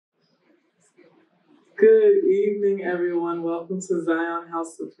Good evening, everyone. Welcome to Zion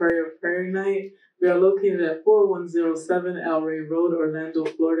House of Prayer Night. We are located at 4107 Rey Rd Orlando,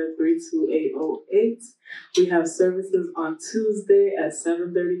 Florida 32808. We have services on Tuesday at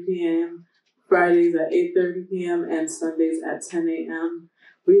 7:30 p.m., Fridays at 8:30 p.m., and Sundays at 10 a.m.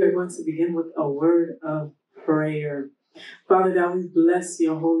 We are going to begin with a word of prayer. Father God, we bless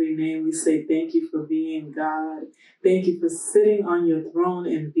your holy name. We say thank you for being God. Thank you for sitting on your throne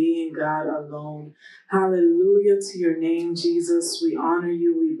and being God alone. Hallelujah to your name, Jesus. We honor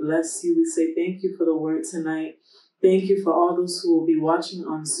you. We bless you. We say thank you for the word tonight. Thank you for all those who will be watching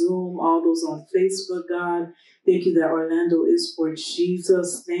on Zoom, all those on Facebook, God. Thank you that Orlando is for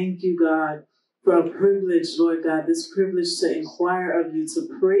Jesus. Thank you, God, for a privilege, Lord God, this privilege to inquire of you, to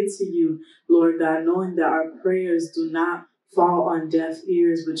pray to you, Lord God, knowing that our prayers do not fall on deaf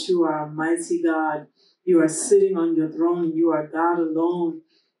ears, but you are a mighty God. You are sitting on your throne and you are God alone.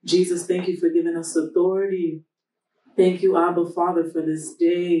 Jesus, thank you for giving us authority. Thank you, Abba Father, for this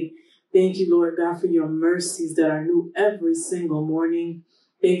day. Thank you, Lord God, for your mercies that are new every single morning.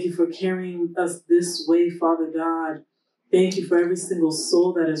 Thank you for carrying us this way, Father God. Thank you for every single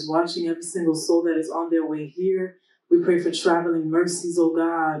soul that is watching, every single soul that is on their way here. We pray for traveling mercies, oh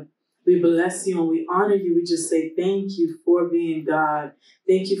God. We bless you and we honor you. We just say thank you for being God.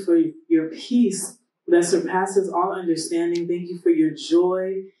 Thank you for your peace that surpasses all understanding. Thank you for your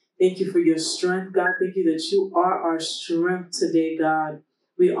joy. Thank you for your strength, God. Thank you that you are our strength today, God.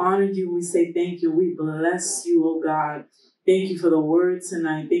 We honor you. We say thank you. We bless you, oh God. Thank you for the word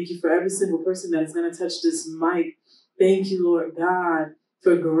tonight. Thank you for every single person that is going to touch this mic. Thank you, Lord God,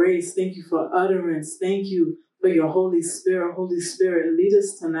 for grace. Thank you for utterance. Thank you for your Holy Spirit. Holy Spirit, lead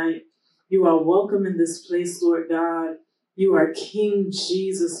us tonight. You are welcome in this place, Lord God. You are King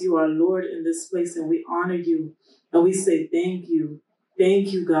Jesus. You are Lord in this place, and we honor you. And we say thank you.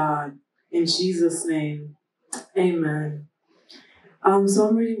 Thank you, God. In Jesus' name, amen. So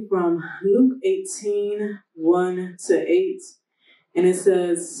I'm reading from Luke 18:1-8. And it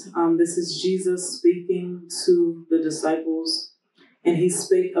says, this is Jesus speaking to the disciples. And he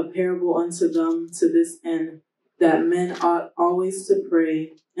spake a parable unto them to this end, that men ought always to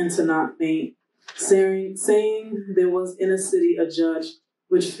pray and to not faint, saying there was in a city a judge,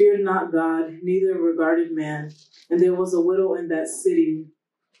 which feared not God, neither regarded man. And there was a widow in that city,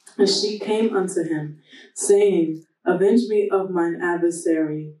 and she came unto him, saying, avenge me of mine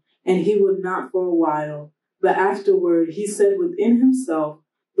adversary. And he would not for a while. But afterward he said within himself,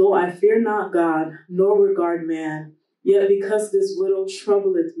 though I fear not God, nor regard man, yet because this widow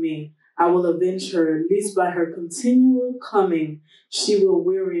troubleth me, I will avenge her, lest by her continual coming she will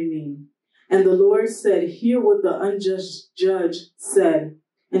weary me. And the Lord said, hear what the unjust judge said.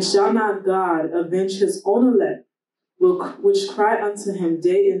 And shall not God avenge his own elect, which cry unto him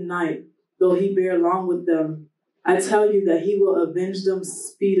day and night, though he bear long with them? I tell you that he will avenge them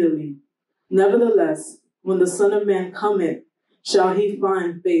speedily. Nevertheless, when the Son of Man cometh, shall he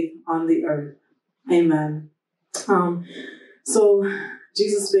find faith on the earth? Amen. So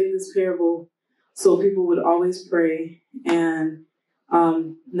Jesus spake this parable so people would always pray and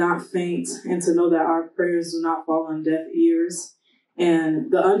not faint, and to know that our prayers do not fall on deaf ears. And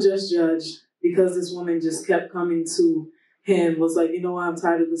the unjust judge, because this woman just kept coming to him, was like, you know what, I'm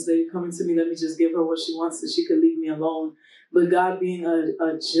tired of this lady coming to me. Let me just give her what she wants so she could leave me alone. But God being a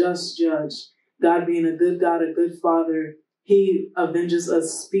just judge, God being a good God, a good Father, he avenges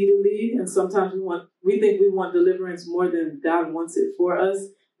us speedily. And sometimes we think we want deliverance more than God wants it for us,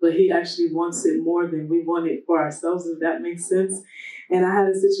 but he actually wants it more than we want it for ourselves, if that makes sense. And I had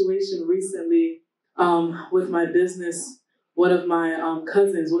a situation recently with my business. One of my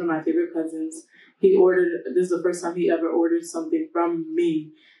cousins, one of my favorite cousins, he ordered, this is the first time he ever ordered something from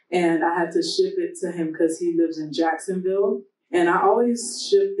me. And I had to ship it to him because he lives in Jacksonville. And I always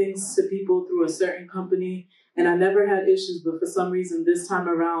ship things to people through a certain company. And I never had issues, but for some reason this time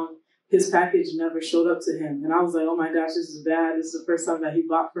around, his package never showed up to him. And I was like, oh my gosh, this is bad. This is the first time that he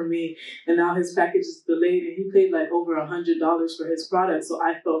bought from me. And now his package is delayed, and he paid like over $100 for his product. So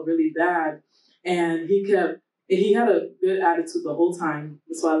I felt really bad. And he had a good attitude the whole time.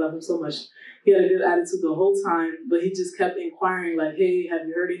 That's why I love him so much. He had a good attitude the whole time, but he just kept inquiring like, hey, have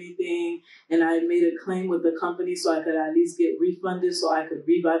you heard anything? And I made a claim with the company so I could at least get refunded so I could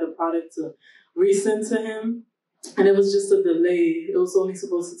rebuy the product to resend to him. And it was just a delay. It was only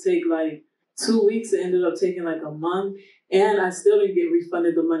supposed to take like 2 weeks. It ended up taking like a month. And I still didn't get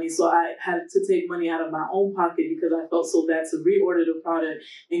refunded the money. So I had to take money out of my own pocket because I felt so bad to reorder the product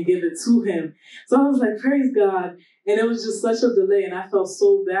and give it to him. So I was like, praise God. And it was just such a delay. And I felt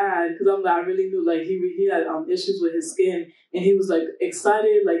so bad because I really knew like he had issues with his skin. And he was like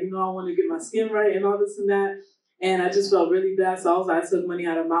excited, like, I want to get my skin right and all this and that. And I just felt really bad. So I took money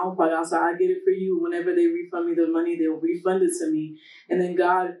out of my own pocket. I was like, I get it for you. Whenever they refund me the money, they'll refund it to me. And then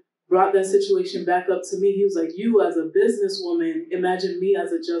God brought that situation back up to me. He was like, you as a businesswoman, imagine me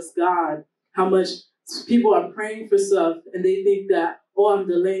as a just God, how much people are praying for stuff and they think that, oh, I'm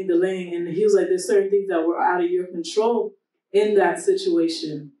delaying. And he was like, there's certain things that were out of your control in that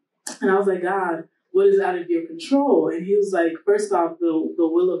situation. And I was like, God, what is out of your control? And he was like, first off, the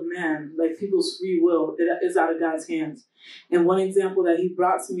will of man, like people's free will, it is out of God's hands. And one example that he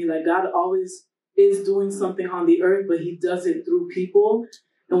brought to me, like God always is doing something on the earth, but he does it through people.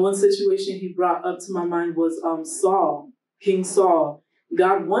 And one situation he brought up to my mind was Saul, King Saul.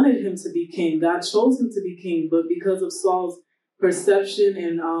 God wanted him to be king. God chose him to be king, but because of Saul's perception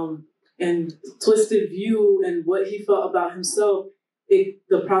and twisted view and what he felt about himself,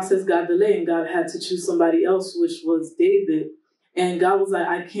 the process got delayed and God had to choose somebody else, which was David. And God was like,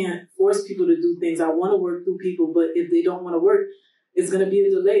 I can't force people to do things. I want to work through people, but if they don't want to work, it's going to be a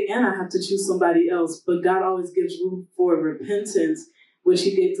delay and I have to choose somebody else. But God always gives room for repentance, which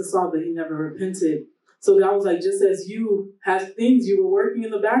he gave to Saul, but he never repented. So God was like, just as you had things, you were working in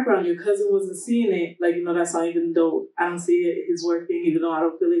the background, your cousin wasn't seeing it. Like, that song, even though I don't see it, he's working, even though I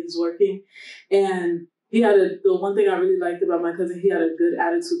don't feel it, he's working. And he had the one thing I really liked about my cousin, he had a good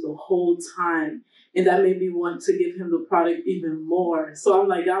attitude the whole time. And that made me want to give him the product even more. So I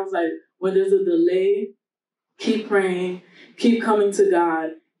was like, when there's a delay, keep praying, keep coming to God,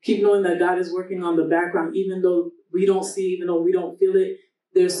 keep knowing that God is working on the background, even though we don't see, even though we don't feel it.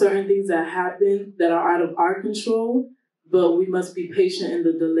 There's certain things that happen that are out of our control, but we must be patient in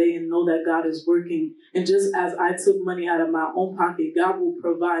the delay and know that God is working. And just as I took money out of my own pocket, God will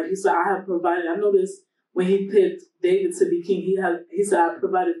provide. He said, I have provided. I noticed when he picked David to be king, he said, I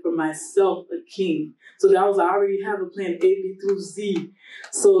provided for myself a king. So God was, I already have a plan A, B through Z.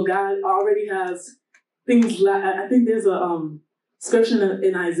 So God already has things. I think there's a scripture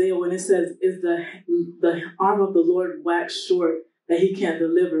in Isaiah when it says, is the arm of the Lord waxed short that he can't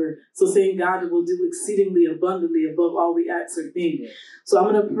deliver. So saying God will do exceedingly abundantly above all we ask or think. So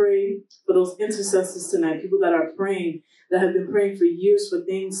I'm going to pray for those intercessors tonight, people that are praying, that have been praying for years for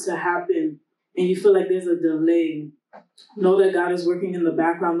things to happen, and you feel like there's a delay. Know that God is working in the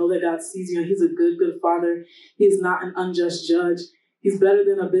background. Know that God sees you, and he's a good, good father. He's not an unjust judge. He's better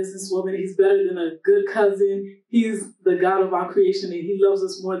than a businesswoman. He's better than a good cousin. He's the God of our creation, and he loves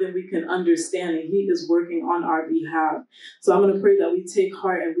us more than we can understand, and he is working on our behalf. So I'm going to pray that we take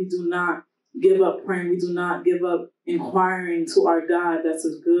heart and we do not give up praying. We do not give up inquiring to our God that's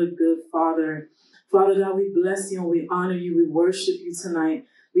a good, good Father. Father God, we bless you and we honor you. We worship you tonight.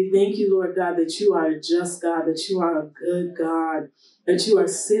 We thank you, Lord God, that you are a just God, that you are a good God, that you are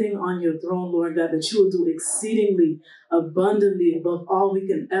sitting on your throne, Lord God, that you will do exceedingly abundantly above all we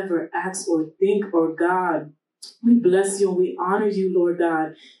can ever ask or think, or God. We bless you and we honor you, Lord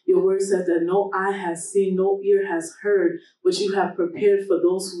God. Your word says that no eye has seen, no ear has heard what you have prepared for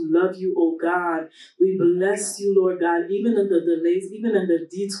those who love you, oh God. We bless you, Lord God, even in the delays, even in the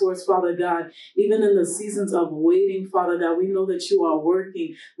detours, Father God, even in the seasons of waiting, Father God. We know that you are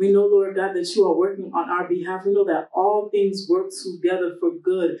working. We know, Lord God, that you are working on our behalf. We know that all things work together for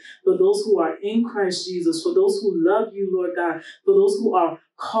good for those who are in Christ Jesus, for those who love you, Lord God, for those who are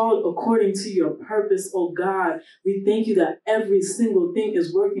called according to your purpose, oh God. We thank you that every single thing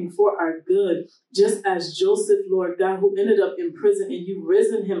is working for our good, just as Joseph, Lord God, who ended up in prison and you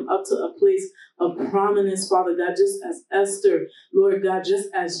risen him up to a place of prominence, Father God, just as Esther, Lord God, just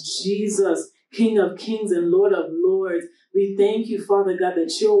as Jesus, King of kings and Lord of lords. We thank you, Father God,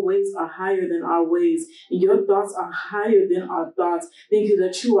 that your ways are higher than our ways and your thoughts are higher than our thoughts. Thank you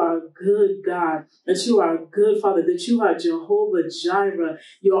that you are a good God, that you are a good Father, that you are Jehovah Jireh.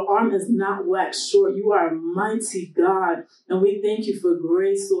 Your arm is not waxed short. You are a mighty God. And we thank you for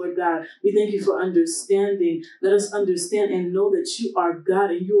grace, Lord God. We thank you for understanding. Let us understand and know that you are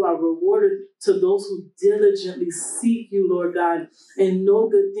God and you are rewarded to those who diligently seek you, Lord God. And no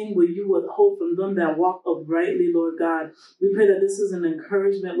good thing will you withhold from them that walk uprightly, Lord God. We pray that this is an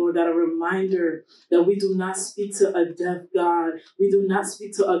encouragement, Lord God, a reminder that we do not speak to a deaf God. We do not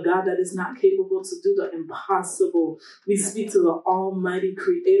speak to a God that is not capable to do the impossible. We speak to the almighty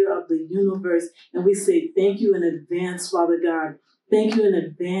creator of the universe, and we say thank you in advance, Father God. Thank you in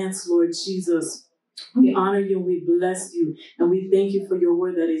advance, Lord Jesus. We honor you and we bless you. And we thank you for your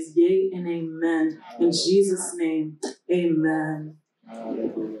word that is yea and amen. In Jesus' name, amen.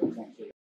 Hallelujah. Thank you,